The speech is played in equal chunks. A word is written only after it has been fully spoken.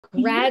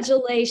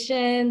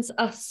Congratulations.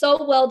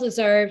 So well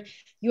deserved.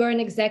 You are an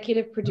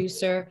executive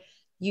producer.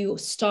 You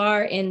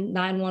star in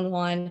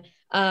 911.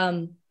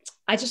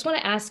 I just want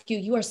to ask you,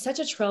 you are such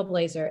a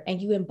trailblazer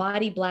and you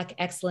embody Black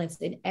excellence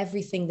in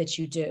everything that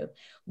you do.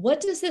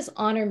 What does this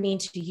honor mean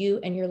to you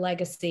and your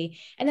legacy?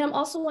 And then I'm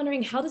also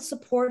wondering how the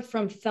support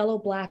from fellow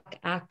Black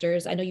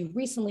actors, I know you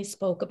recently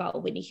spoke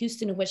about Whitney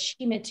Houston and what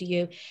she meant to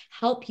you,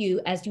 help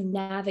you as you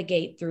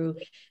navigate through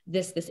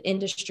this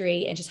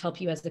industry and just help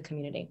you as a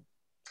community.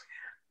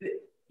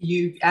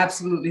 You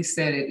absolutely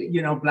said it.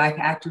 You know, Black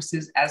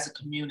actresses as a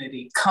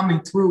community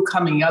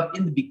coming up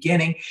in the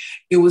beginning,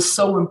 it was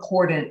so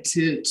important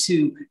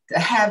to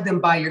have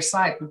them by your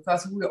side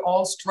because we were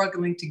all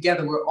struggling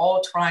together. We're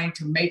all trying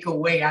to make a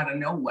way out of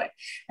no way.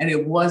 And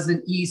it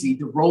wasn't easy.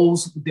 The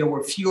roles, there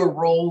were fewer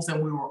roles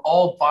and we were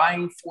all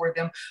vying for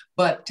them.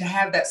 But to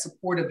have that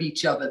support of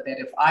each other, that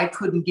if I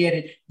couldn't get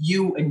it,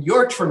 you and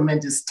your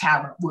tremendous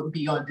talent would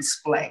be on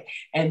display.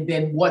 And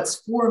then what's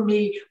for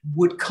me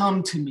would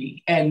come to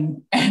me.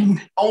 And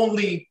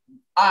only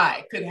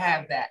I could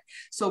have that.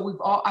 So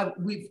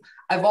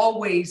I've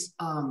always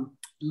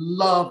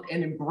loved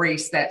and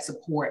embraced that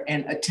support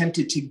and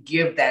attempted to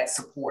give that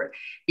support.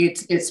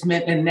 It's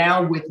meant, and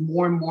now with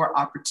more and more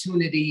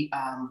opportunity,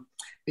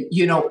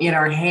 you know, in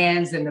our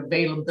hands and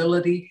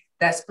availability,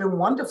 that's been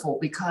wonderful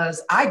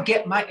because I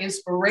get my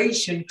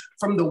inspiration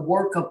from the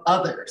work of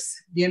others.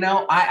 You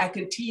know, I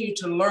continue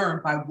to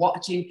learn by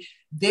watching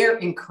their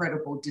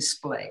incredible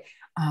display.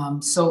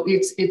 So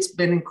it's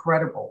been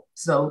incredible.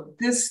 So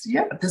this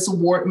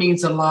award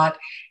means a lot.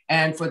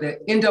 And for the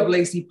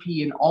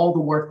NAACP and all the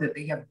work that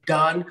they have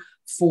done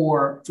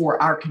for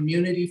our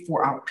community,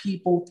 for our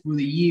people through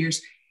the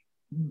years,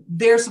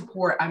 their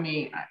support, I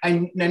mean,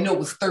 I know it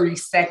was 30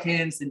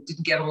 seconds and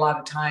didn't get a lot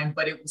of time,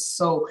 but it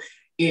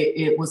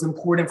was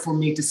important for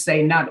me to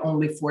say, not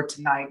only for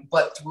tonight,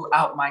 but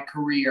throughout my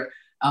career,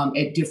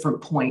 at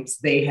different points,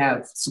 they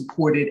have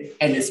supported,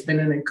 and it's been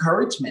an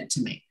encouragement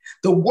to me.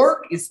 The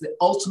work is the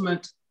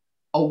ultimate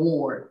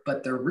award,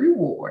 but the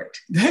reward,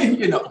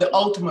 you know, the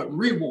ultimate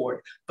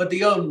reward, but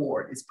the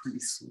award is pretty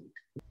sweet.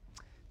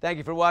 Thank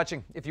you for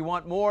watching. If you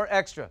want more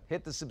extra,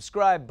 hit the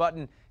subscribe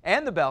button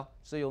and the bell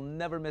so you'll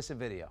never miss a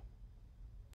video.